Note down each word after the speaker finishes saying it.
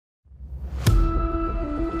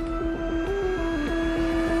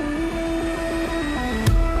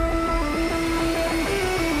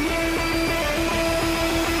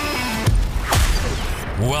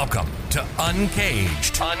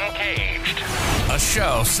Uncaged. A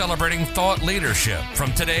show celebrating thought leadership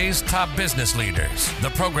from today's top business leaders. The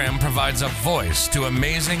program provides a voice to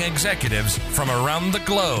amazing executives from around the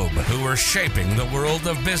globe who are shaping the world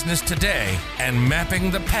of business today and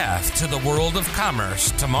mapping the path to the world of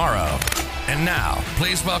commerce tomorrow. And now,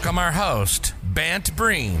 please welcome our host, Bant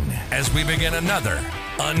Breen, as we begin another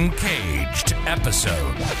Uncaged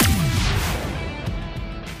episode.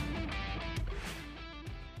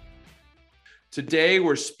 Today,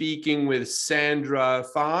 we're speaking with Sandra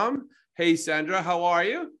Pham. Hey, Sandra, how are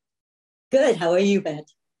you? Good. How are you, Beth?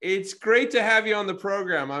 It's great to have you on the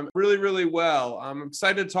program. I'm really well. I'm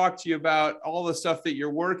excited to talk to you about all the stuff that you're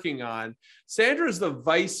working on. Sandra is the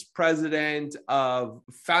Vice President of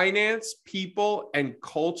Finance, People, and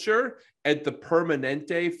Culture at the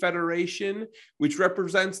Permanente Federation, which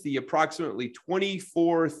represents the approximately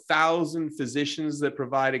 24,000 physicians that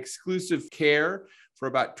provide exclusive care for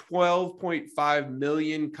about 12.5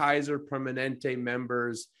 million Kaiser Permanente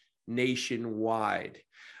members nationwide.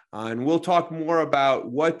 And we'll talk more about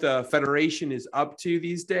what the Federation is up to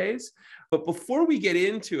these days. But before we get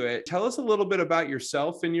into it, tell us a little bit about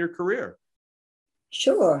yourself and your career.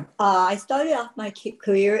 Sure. I started off my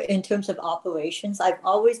career in terms of operations. I've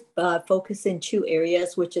always focused in two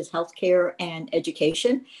areas, which is healthcare and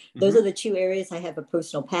education. Those are the two areas I have a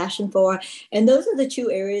personal passion for. And those are the two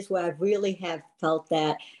areas where I really have felt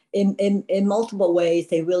that in multiple ways,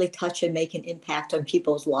 they really touch and make an impact on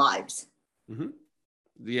people's lives.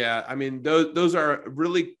 Yeah, I mean, those are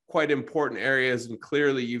really quite important areas. And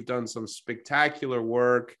clearly, you've done some spectacular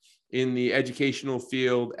work in the educational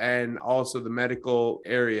field and also the medical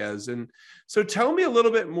areas. And so tell me a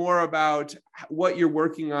little bit more about what you're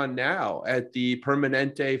working on now at the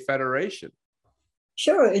Permanente Federation.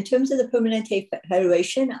 Sure. In terms of the Permanente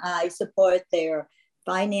Federation, I support their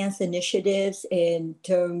finance initiatives in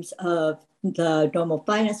terms of the normal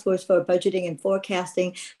finance works for budgeting and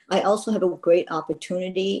forecasting. I also have a great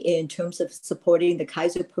opportunity in terms of supporting the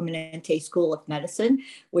Kaiser Permanente School of Medicine,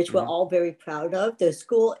 which we're all very proud of. The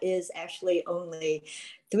school is actually only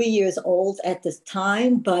 3 years old at this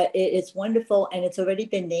time, but it is wonderful. And it's already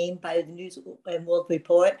been named by the News and World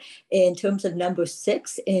Report in terms of number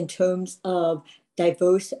 6, in terms of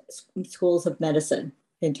diverse schools of medicine.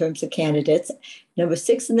 In terms of candidates, number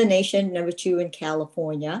 6 in the nation, number 2 in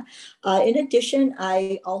California. In addition,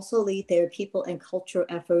 I also lead their people and culture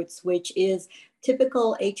efforts, which is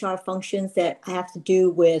typical HR functions that have to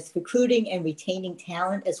do with recruiting and retaining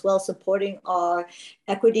talent, as well as supporting our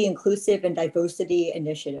equity, inclusive, and diversity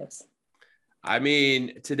initiatives. I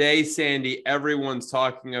mean, today, Sandy, everyone's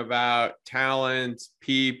talking about talent,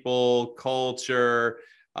 people, culture.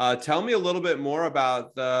 Tell me a little bit more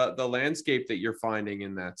about the landscape that you're finding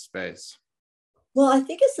in that space. Well, I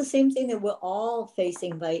think it's the same thing that we're all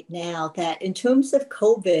facing right now, that in terms of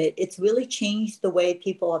COVID, it's really changed the way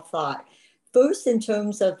people have thought. First, in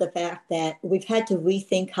terms of the fact that we've had to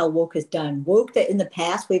rethink how work is done. Work that in the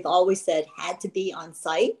past, we've always said had to be on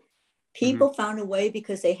site. People found a way,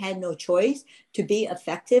 because they had no choice, to be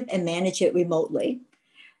effective and manage it remotely.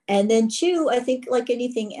 And then 2, I think like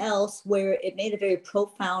anything else, where it made a very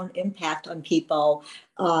profound impact on people,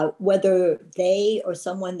 whether they or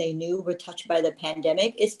someone they knew were touched by the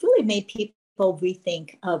pandemic, it's really made people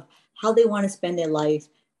rethink of how they want to spend their life,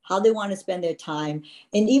 how they want to spend their time.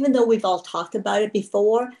 And even though we've all talked about it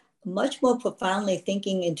before, much more profoundly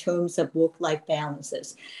thinking in terms of work-life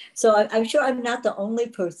balances. So I'm sure I'm not the only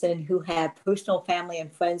person who had personal family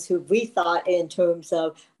and friends who rethought in terms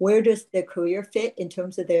of where does their career fit in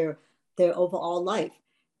terms of their overall life.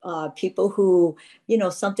 People who,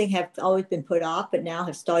 something have always been put off, but now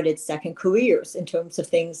have started second careers in terms of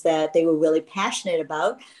things that they were really passionate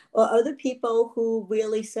about, or other people who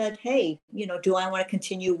really said, hey, do I want to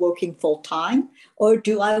continue working full time, or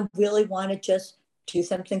do I really want to just do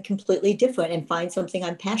something completely different and find something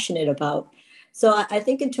I'm passionate about? So I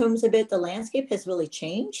think in terms of it, the landscape has really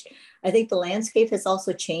changed. I think the landscape has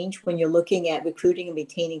also changed when you're looking at recruiting and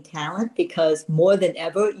retaining talent, because more than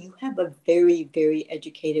ever, you have a very, very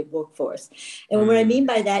educated workforce. And what I mean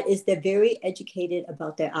by that is they're very educated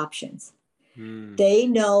about their options. They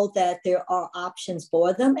know that there are options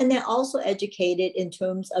for them, and they're also educated in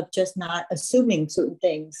terms of just not assuming certain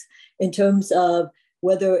things, in terms of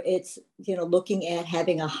whether it's, looking at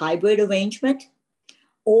having a hybrid arrangement,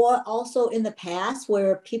 or also in the past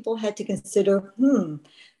where people had to consider,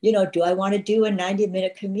 do I want to do a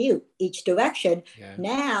 90-minute commute each direction? Yeah.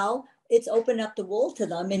 Now it's opened up the world to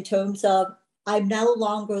them in terms of I'm no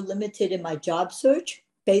longer limited in my job search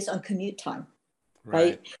based on commute time,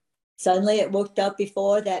 right? Suddenly it worked out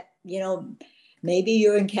before that, Maybe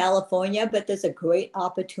you're in California, but there's a great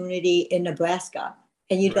opportunity in Nebraska.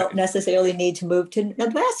 And you don't necessarily need to move to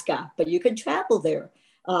Nebraska, but you can travel there,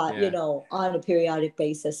 on a periodic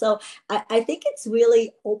basis. So I think it's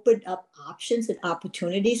really opened up options and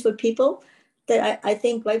opportunities for people that I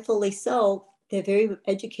think rightfully so, they're very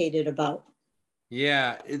educated about.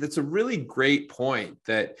 Yeah, that's a really great point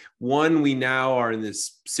that one, we now are in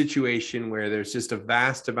this situation where there's just a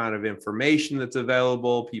vast amount of information that's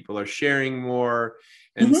available. People are sharing more.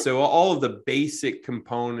 And so all of the basic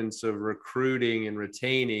components of recruiting and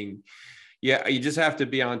retaining, you just have to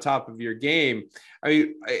be on top of your game. I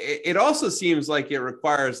mean, it also seems like it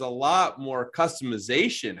requires a lot more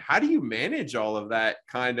customization. How do you manage all of that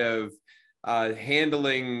kind of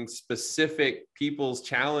handling specific people's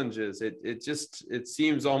challenges? It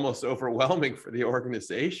seems almost overwhelming for the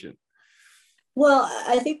organization. Well,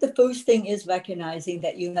 I think the first thing is recognizing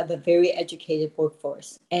that you have a very educated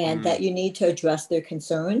workforce and that you need to address their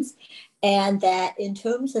concerns, and that in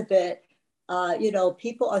terms of it,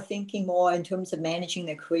 people are thinking more in terms of managing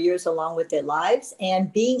their careers along with their lives,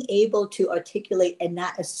 and being able to articulate and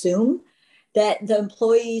not assume that the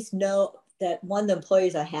employees know that, one, the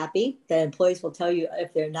employees are happy, that employees will tell you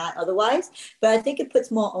if they're not otherwise. But I think it puts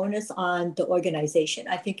more onus on the organization.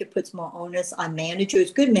 I think it puts more onus on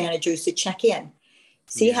managers, good managers, to check in,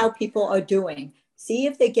 see how people are doing, see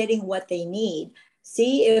if they're getting what they need,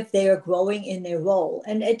 see if they're growing in their role.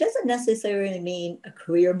 And it doesn't necessarily mean a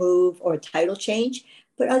career move or a title change,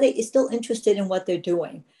 but are they still interested in what they're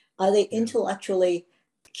doing? Are they intellectually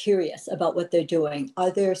curious about what they're doing? Are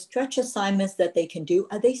there stretch assignments that they can do?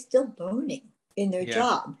 Are they still learning in their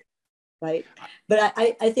job? Right. But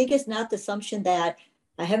I think it's not the assumption that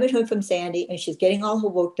I haven't heard from Sandy and she's getting all her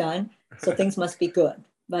work done, so things must be good.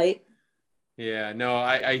 Right. Yeah, no,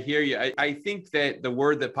 I hear you. I think that the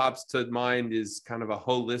word that pops to mind is kind of a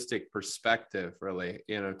holistic perspective, really,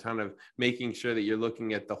 kind of making sure that you're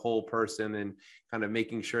looking at the whole person and kind of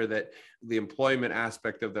making sure that the employment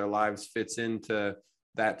aspect of their lives fits into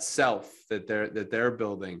that self that they're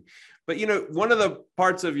building. But, one of the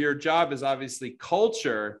parts of your job is obviously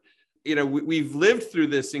culture. We've lived through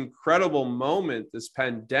this incredible moment, this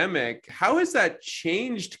pandemic. How has that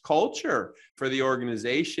changed culture for the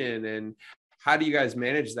organization? And how do you guys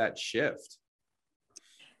manage that shift?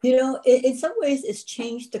 In some ways, it's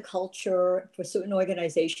changed the culture for certain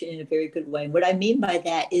organizations in a very good way. And what I mean by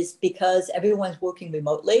that is because everyone's working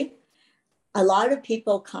remotely, a lot of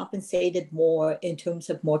people compensated more in terms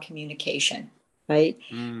of more communication, right?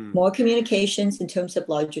 More communications in terms of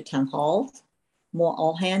larger town halls, more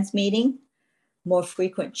all hands meeting, more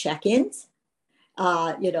frequent check-ins.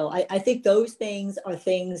 I think those things are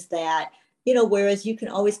things that, whereas you can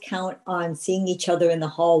always count on seeing each other in the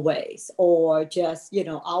hallways or just,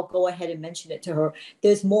 I'll go ahead and mention it to her.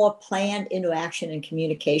 There's more planned interaction and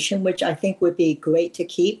communication, which I think would be great to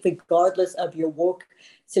keep regardless of your work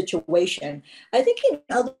situation. I think in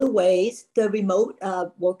other ways, the remote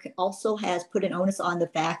work also has put an onus on the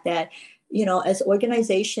fact that, as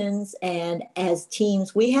organizations and as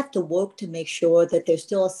teams, we have to work to make sure that there's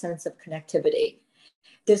still a sense of connectivity.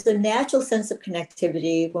 There's a natural sense of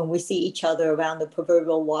connectivity when we see each other around the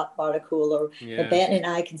proverbial water cooler. Yeah. Ben and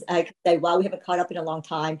I can say, wow, we haven't caught up in a long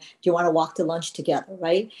time. Do you want to walk to lunch together,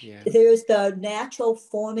 right? Yeah. There's the natural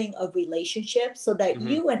forming of relationships so that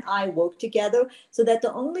you and I work together, so that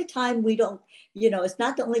the only time we don't, it's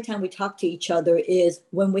not the only time we talk to each other is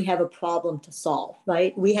when we have a problem to solve,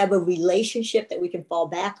 right? We have a relationship that we can fall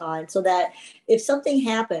back on, so that if something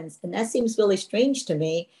happens, and that seems really strange to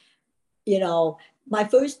me, my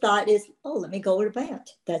first thought is, let me go to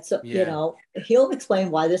Brant. That's, he'll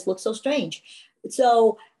explain why this looks so strange.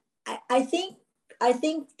 So I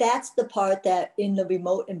think that's the part that in the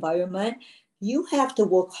remote environment, you have to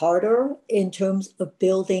work harder in terms of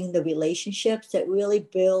building the relationships that really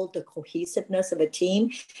build the cohesiveness of a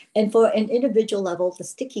team. And for an individual level, the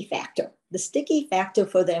sticky factor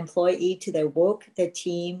for the employee to their work, their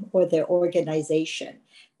team, or their organization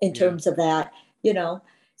in terms of that,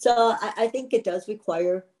 So I think it does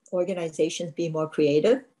require organizations be more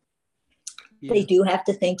creative. Yeah. They do have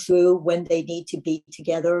to think through when they need to be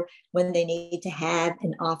together, when they need to have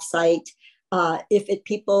an offsite. If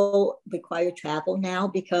people require travel now,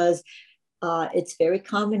 because it's very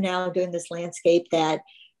common now during this landscape that,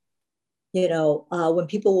 when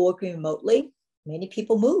people were working remotely, many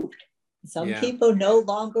people moved. Some people no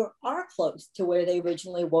longer are close to where they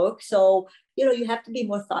originally worked. So, you have to be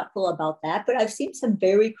more thoughtful about that. But I've seen some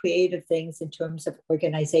very creative things in terms of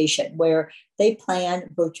organization where they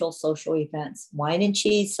plan virtual social events, wine and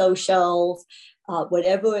cheese socials,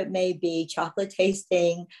 whatever it may be, chocolate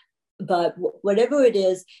tasting, but whatever it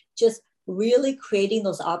is, just really creating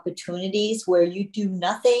those opportunities where you do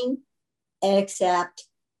nothing except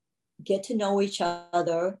get to know each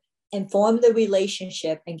other and form the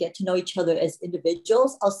relationship and get to know each other as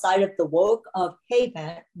individuals outside of the work of, hey,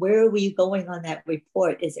 Matt, where are we going on that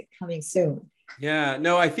report? Is it coming soon? Yeah,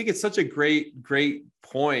 no, I think it's such a great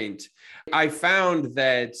point. I found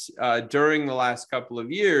that during the last couple of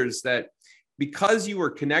years that because you were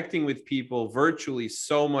connecting with people virtually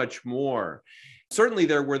so much more, certainly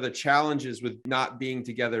there were the challenges with not being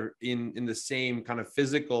together in the same kind of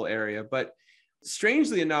physical area. But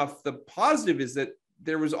strangely enough, the positive is that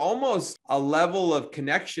there was almost a level of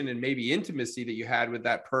connection and maybe intimacy that you had with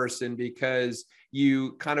that person because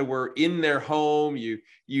you kind of were in their home. You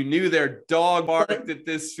knew their dog barked at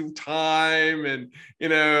this time. And,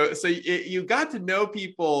 so you got to know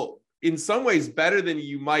people in some ways better than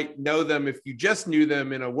you might know them if you just knew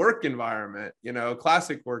them in a work environment, a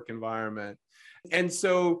classic work environment. And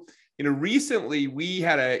so, recently we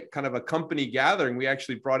had a kind of a company gathering. We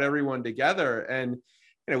actually brought everyone together and,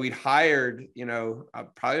 we'd hired,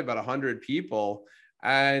 probably about 100 people.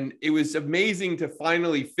 And it was amazing to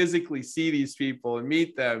finally physically see these people and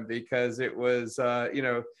meet them because it was,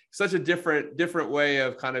 such a different way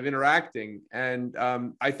of kind of interacting. And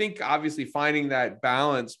I think obviously finding that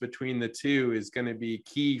balance between the two is going to be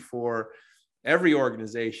key for every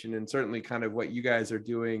organization and certainly kind of what you guys are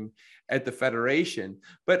doing at the Federation.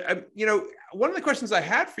 But, one of the questions I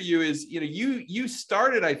had for you is, you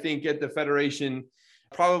started, I think, at the Federation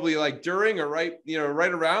probably like during or right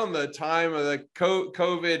around the time of the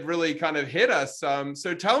COVID really kind of hit us.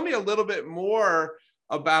 So tell me a little bit more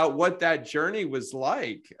about what that journey was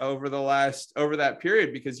like over that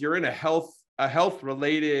period, because you're in a health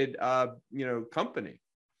related, company.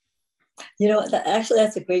 Actually,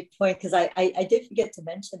 that's a great point because I did forget to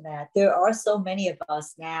mention that there are so many of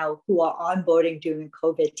us now who are onboarding during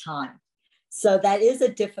COVID time. So that is a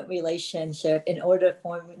different relationship in order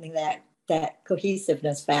forming that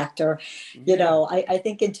cohesiveness factor. I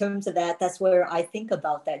think in terms of that's where I think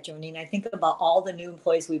about that journey. And I think about all the new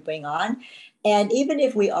employees we bring on. And even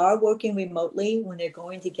if we are working remotely, when they're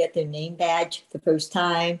going to get their name badge the first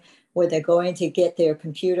time, where they're going to get their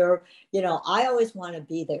computer, I always want to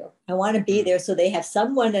be there. I want to be there so they have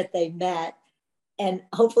someone that they met. And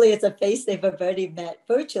hopefully it's a face they've already met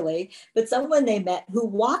virtually, but someone they met who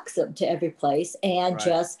walks them to every place and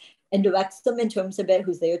and directs them in terms of it,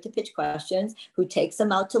 who's there to pitch questions, who takes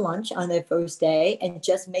them out to lunch on their first day, and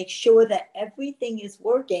just make sure that everything is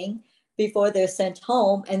working before they're sent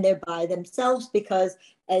home and they're by themselves. Because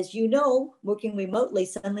as you know, working remotely,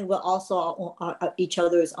 suddenly we're also each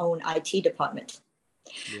other's own IT department,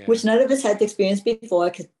 which none of us had experience before,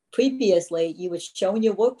 because previously you would show in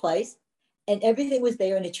your workplace and everything was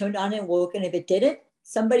there and it turned on and worked. And if it didn't,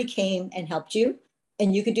 somebody came and helped you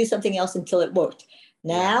and you could do something else until it worked.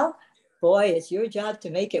 Now, boy, it's your job to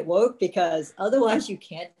make it work, because otherwise you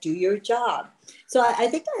can't do your job. So I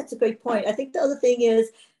think that's a great point. I think the other thing is,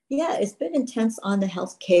 it's been intense on the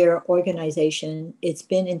healthcare organization. It's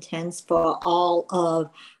been intense for all of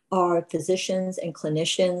our physicians and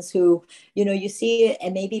clinicians who, you see it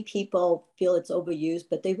and maybe people feel it's overused,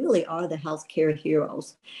 but they really are the healthcare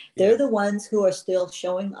heroes. They're the ones who are still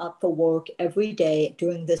showing up for work every day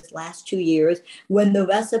during this last 2 years when the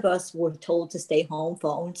rest of us were told to stay home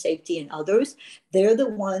for our own safety and others. They're the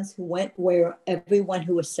ones who went where everyone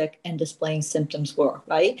who was sick and displaying symptoms were,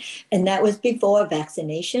 right? And that was before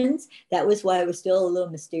vaccinations. That was why it was still a little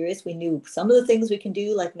mysterious. We knew some of the things we can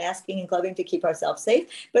do, like masking and gloving, to keep ourselves safe,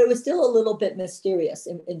 but it was still a little bit mysterious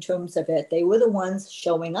in terms of it. They were the ones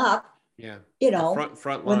showing up,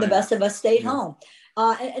 front when the rest of us stayed home.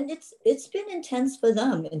 And it's been intense for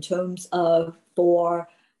them in terms of for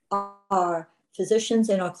our physicians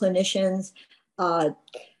and our clinicians.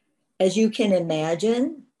 As you can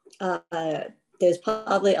imagine, there's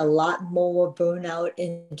probably a lot more burnout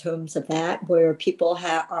in terms of that, where people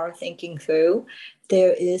are thinking through.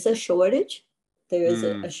 There is a shortage. There is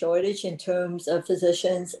a shortage in terms of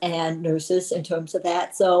physicians and nurses in terms of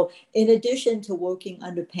that. So in addition to working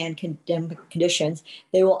under pandemic conditions,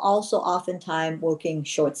 they were also oftentimes working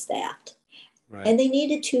short-staffed. Right. And they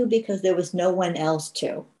needed to because there was no one else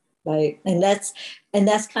to, right? And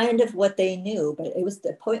that's kind of what they knew. But it was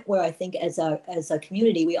the point where I think as a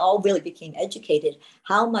community, we all really became educated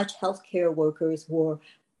how much healthcare workers were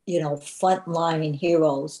frontline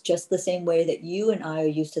heroes, just the same way that you and I are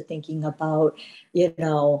used to thinking about,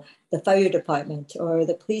 the fire department or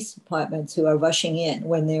the police departments who are rushing in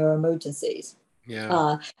when there are emergencies.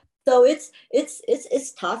 So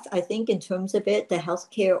it's tough. I think in terms of it, the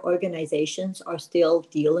healthcare organizations are still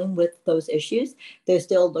dealing with those issues. They're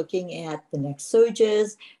still looking at the next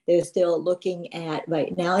surges. They're still looking at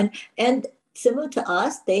right now, and similar to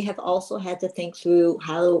us, they have also had to think through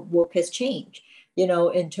how work has changed.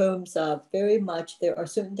 In terms of very much, there are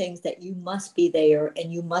certain things that you must be there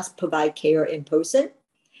and you must provide care in person.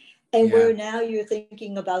 And Yeah. where now you're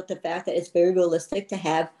thinking about the fact that it's very realistic to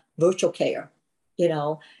have virtual care. You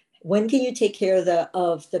know, when can you take care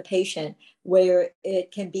of the patient where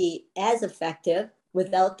it can be as effective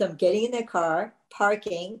without them getting in their car,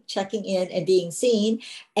 parking, checking in, and being seen,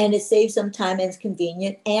 and it saves them time and it's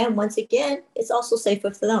convenient. And once again, it's also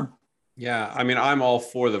safer for them. Yeah, I mean, I'm all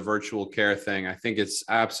for the virtual care thing. I think it's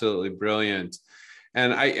absolutely brilliant.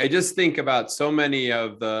 And I just think about so many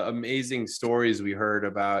of the amazing stories we heard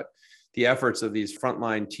about the efforts of these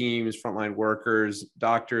frontline teams, frontline workers,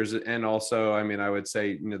 doctors, and also, I mean, I would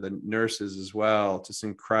say, the nurses as well, just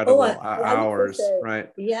incredible I would hours, say,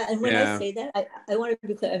 right? yeah. And when I Yeah, say that, I want to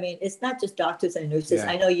be clear. I mean, it's not just doctors and nurses.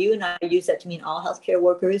 yeah, I know you and I use that to mean all healthcare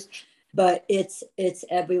workers, but it's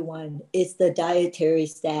everyone. It's the dietary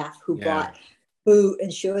staff who yeah. brought food,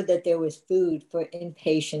 ensured that there was food for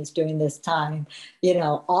inpatients during this time.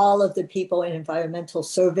 All of the people in environmental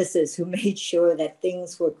services who made sure that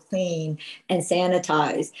things were clean and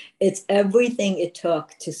sanitized. It's everything it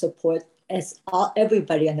took to support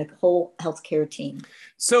everybody on the whole healthcare team.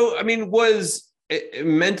 So, I mean, was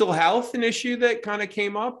mental health an issue that kind of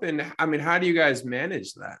came up? And I mean, how do you guys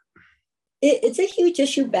manage that? It's a huge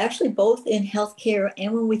issue, actually, both in healthcare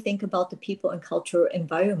and when we think about the people and culture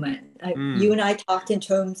environment. You Mm, and I talked in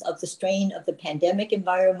terms of the strain of the pandemic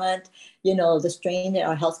environment, the strain that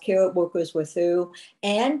our healthcare workers were through.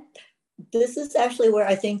 And this is actually where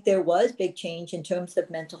I think there was big change in terms of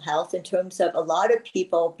mental health, in terms of a lot of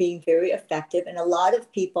people being very effective and a lot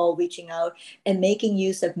of people reaching out and making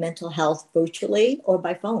use of mental health virtually or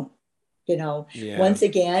by phone. yeah. Once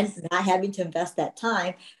again, not having to invest that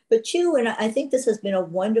time. But two, and I think this has been a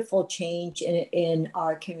wonderful change in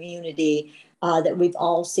our community that we've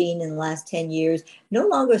all seen in the last 10 years. No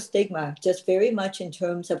longer stigma, just very much in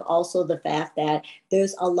terms of also the fact that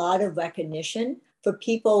there's a lot of recognition for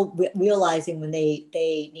people realizing when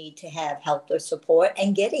they need to have help or support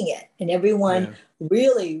and getting it. And everyone Yeah.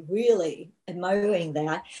 really, really admiring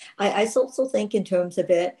that. I also think in terms of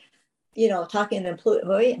it, talking an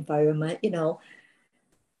employee environment,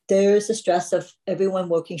 there's the stress of everyone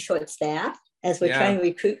working short staff as we're trying Yeah. to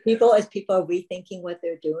recruit people, as people are rethinking what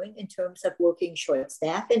they're doing in terms of working short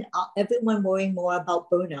staff, and everyone worrying more about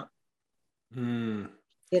burnout. Mm,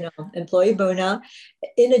 Employee burnout,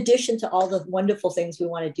 in addition to all the wonderful things we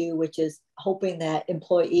want to do, which is hoping that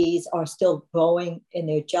employees are still growing in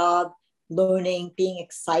their job, learning, being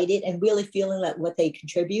excited, and really feeling that what they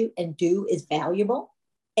contribute and do is valuable,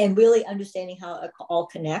 and really understanding how it all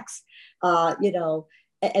connects,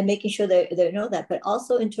 and making sure they know that. But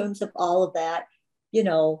also in terms of all of that,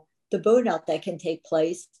 the burnout that can take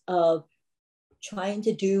place of trying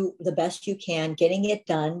to do the best you can, getting it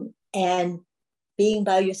done, and being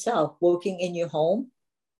by yourself, working in your home.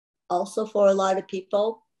 Also, for a lot of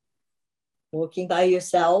people, working by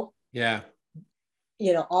yourself, yeah.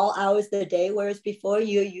 all hours of the day, whereas before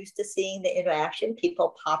you're used to seeing the interaction,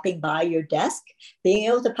 people popping by your desk, being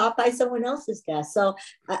able to pop by someone else's desk. So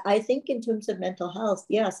I think in terms of mental health,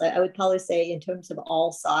 yes, I would probably say in terms of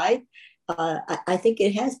all sides, I think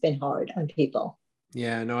it has been hard on people.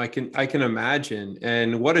 Yeah, no, I can imagine.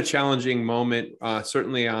 And what a challenging moment,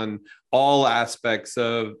 certainly on all aspects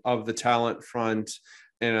of the talent front.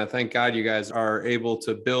 And thank God you guys are able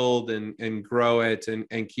to build and grow it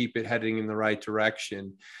and keep it heading in the right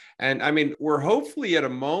direction. And I mean, we're hopefully at a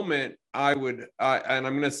moment, and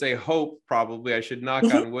I'm going to say hope, probably, I should knock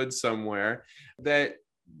Mhm. on wood somewhere, that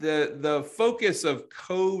the focus of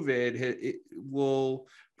COVID it will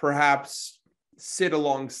perhaps sit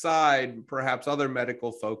alongside perhaps other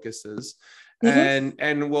medical focuses Mhm.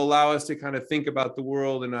 and will allow us to kind of think about the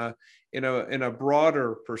world in a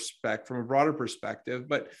broader perspective, from a broader perspective.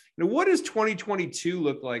 But what does 2022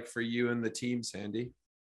 look like for you and the team, Sandy?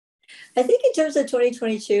 I think in terms of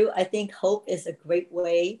 2022, I think hope is a great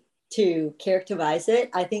way to characterize it.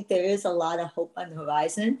 I think there is a lot of hope on the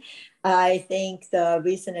horizon. I think the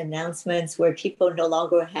recent announcements where people no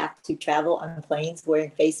longer have to travel on planes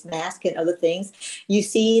wearing face masks and other things, you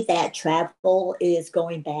see that travel is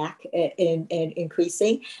going back and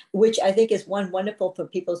increasing, which I think is one wonderful for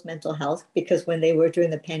people's mental health, because when they were during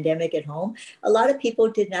the pandemic at home, a lot of people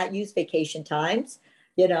did not use vacation times,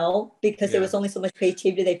 because there Yeah. was only so much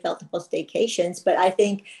creativity they felt about staycations. But I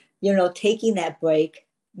think, taking that break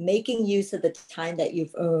making use of the time that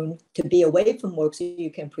you've earned to be away from work so you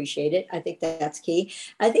can appreciate it. I think that's key.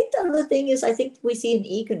 I think the other thing is, I think we see an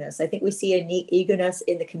eagerness. I think we see an eagerness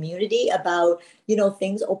in the community about,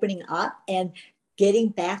 things opening up and getting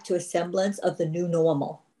back to a semblance of the new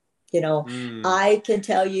normal. I can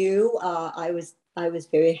tell you, I was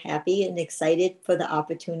very happy and excited for the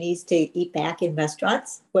opportunities to eat back in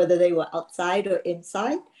restaurants, whether they were outside or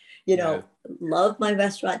inside. Yeah. Love my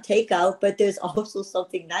restaurant takeout, but there's also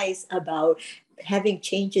something nice about having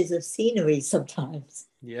changes of scenery sometimes.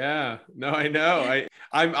 Yeah, no, I know.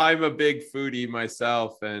 I'm a big foodie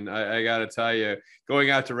myself, and I got to tell you,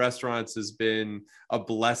 going out to restaurants has been a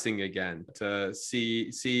blessing again to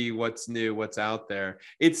see what's new, what's out there.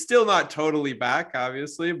 It's still not totally back,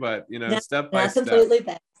 obviously, but step by Not step. completely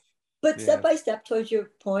back. But Yeah. step by step, towards your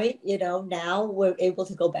point, now we're able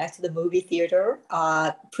to go back to the movie theater.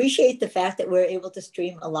 Appreciate the fact that we're able to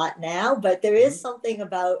stream a lot now, but there is something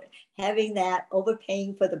about having that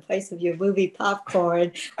overpaying for the price of your movie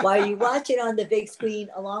popcorn while you watch it on the big screen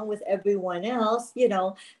along with everyone else,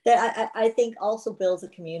 that I think also builds a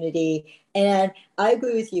community. And I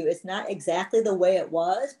agree with you. It's not exactly the way it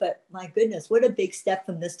was, but my goodness, what a big step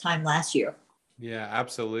from this time last year. Yeah,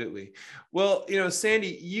 absolutely. Well,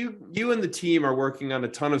 Sandy, you and the team are working on a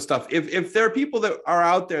ton of stuff. If there are people that are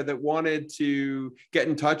out there that wanted to get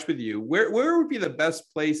in touch with you, where would be the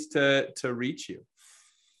best place to reach you?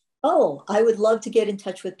 Oh, I would love to get in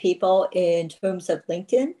touch with people in terms of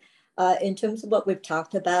LinkedIn, in terms of what we've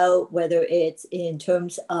talked about, whether it's in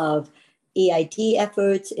terms of EID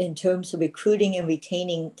efforts, in terms of recruiting and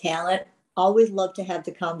retaining talent. Always love to have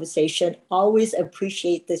the conversation, always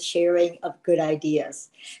appreciate the sharing of good ideas.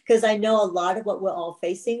 Because I know a lot of what we're all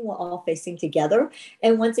facing together.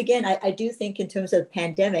 And once again, I do think in terms of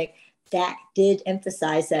pandemic, that did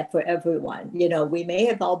emphasize that for everyone. We may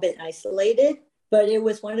have all been isolated, but it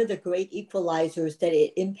was one of the great equalizers that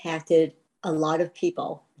it impacted a lot of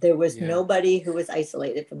people. There was nobody who was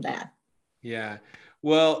isolated from that. Yeah.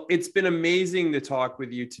 Well, it's been amazing to talk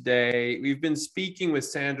with you today. We've been speaking with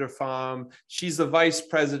Sandra Pham. She's the Vice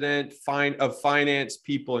President of Finance,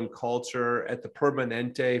 People, and Culture at the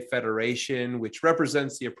Permanente Federation, which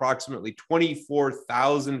represents the approximately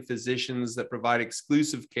 24,000 physicians that provide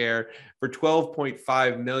exclusive care for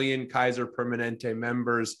 12.5 million Kaiser Permanente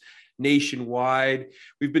members nationwide.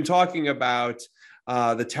 We've been talking about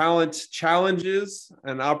the talent challenges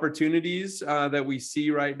and opportunities that we see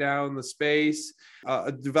right now in the space,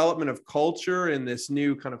 a development of culture in this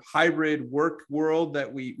new kind of hybrid work world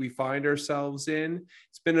that we find ourselves in.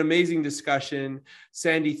 It's been an amazing discussion.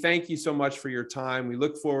 Sandy, thank you so much for your time. We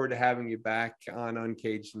look forward to having you back on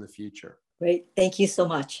Uncaged in the future. Great. Thank you so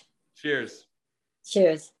much. Cheers.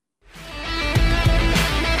 Cheers.